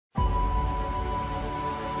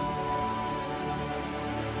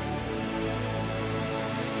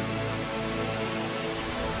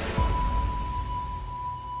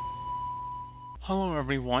Hello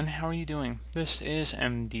everyone, how are you doing? This is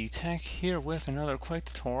MD Tech here with another quick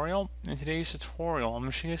tutorial. In today's tutorial, I'm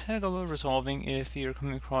going to show you how to go about resolving if you're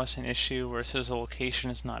coming across an issue where it says a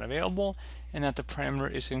location is not available and that the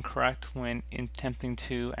parameter is incorrect when attempting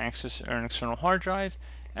to access an external hard drive,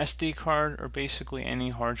 SD card, or basically any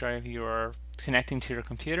hard drive you are connecting to your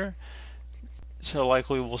computer. So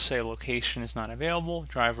likely we'll say location is not available,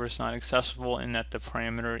 driver is not accessible, and that the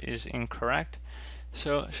parameter is incorrect.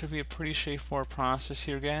 So it should be a pretty straightforward process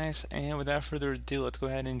here, guys, and without further ado, let's go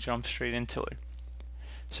ahead and jump straight into it.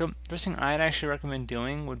 So first thing I'd actually recommend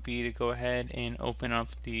doing would be to go ahead and open up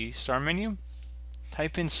the start menu,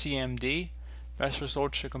 type in CMD. Best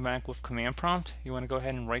result should come back with command prompt. You want to go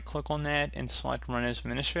ahead and right click on that and select run as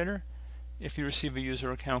administrator. If you receive a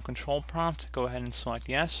user account control prompt, go ahead and select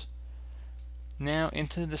yes. Now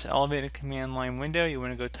into this elevated command line window, you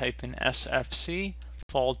want to go type in SFC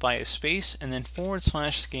followed by a space and then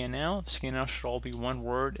 /scan out. Scan out should all be one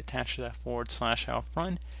word attached to that / out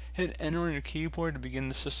front. Hit enter on your keyboard to begin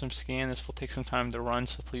the system scan. This will take some time to run,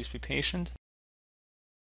 so please be patient.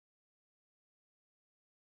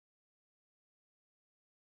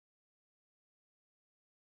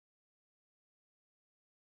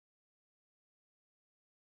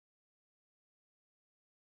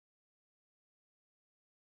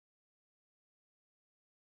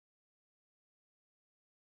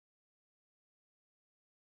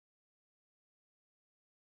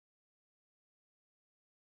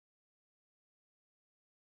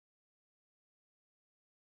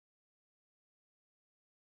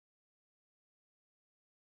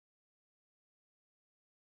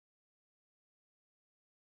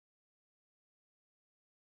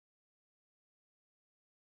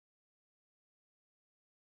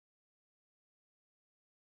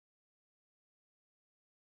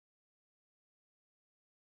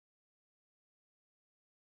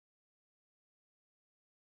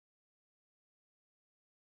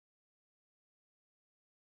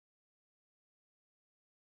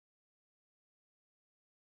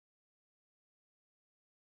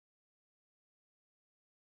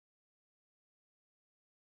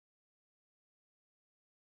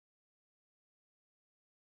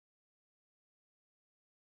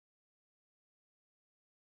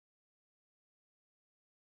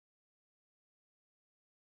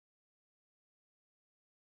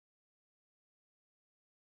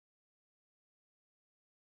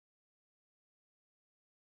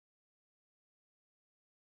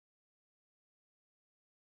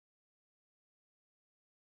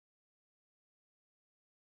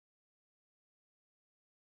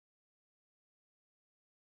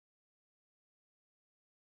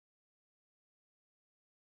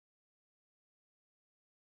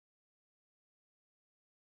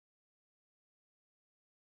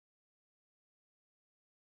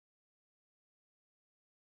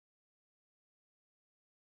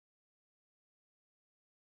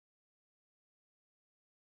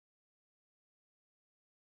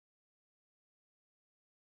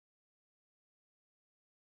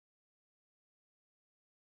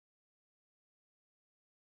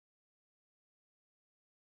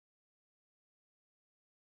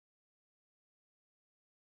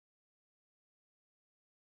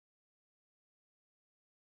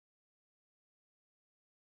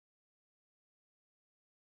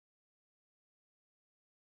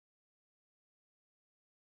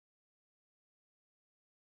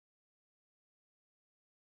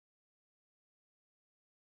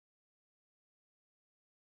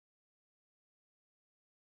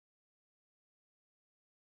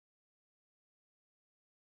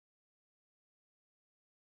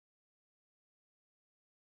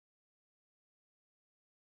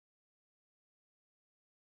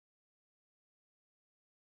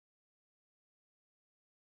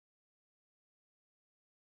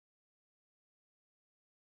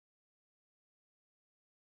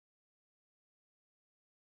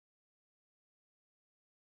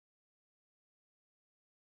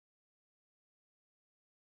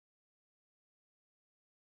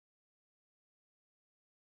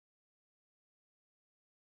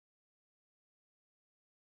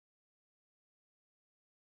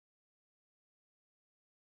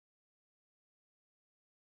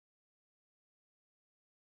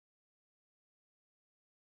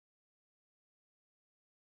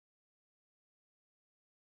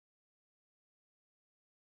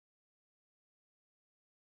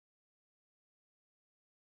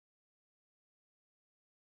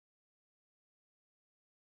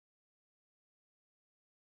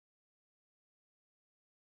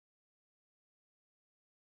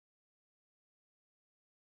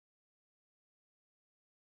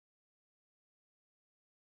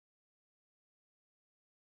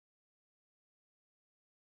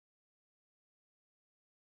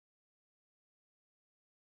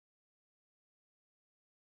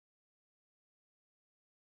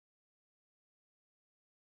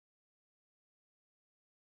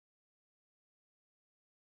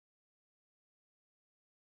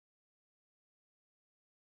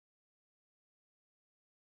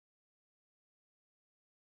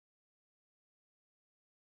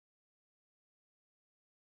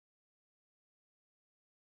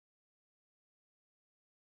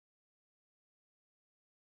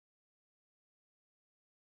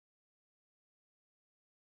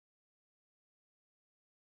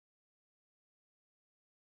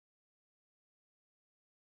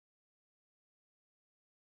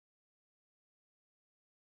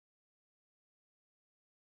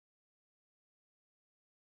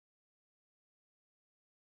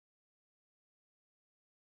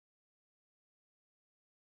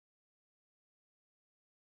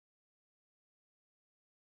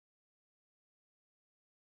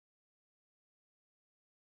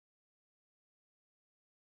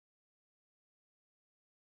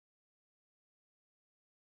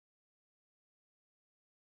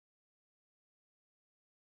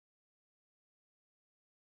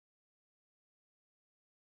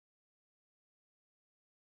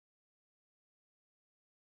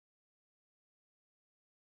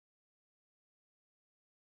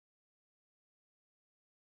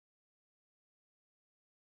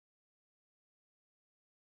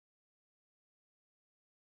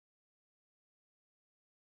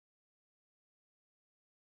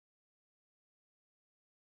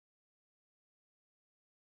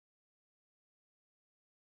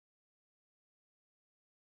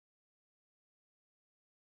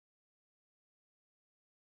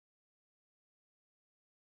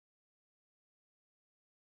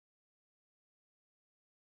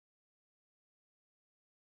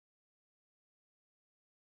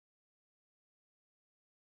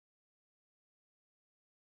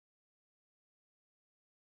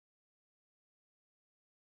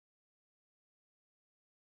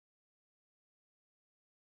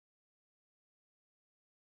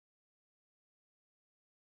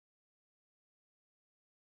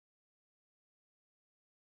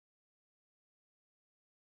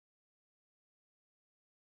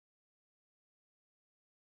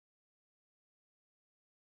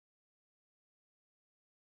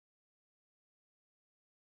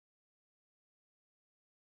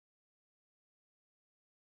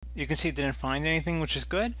 You can see it didn't find anything, which is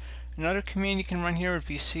good. Another command you can run here would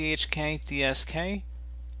be chkdsk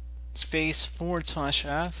space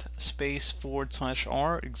 /f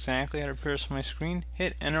space/r, exactly how it appears on my screen.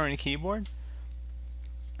 Hit enter on your keyboard.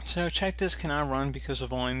 So check this cannot run because the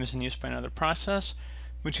volume is in use by another process.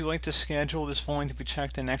 Would you like to schedule this volume to be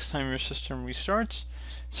checked the next time your system restarts?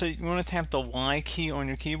 So you want to tap the Y key on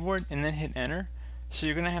your keyboard and then hit enter. So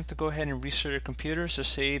you're going to have to go ahead and restart your computer, so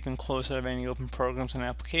save and close out of any open programs and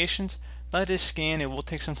applications. Let it scan, it will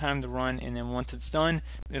take some time to run, and then once it's done,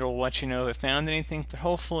 it'll let you know if it found anything, but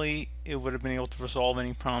hopefully it would have been able to resolve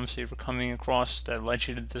any problems that you were coming across that led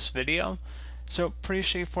you to this video. So pretty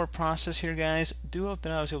straightforward process here, guys. Do hope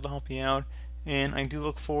that I was able to help you out, and I do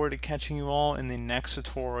look forward to catching you all in the next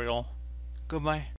tutorial. Goodbye.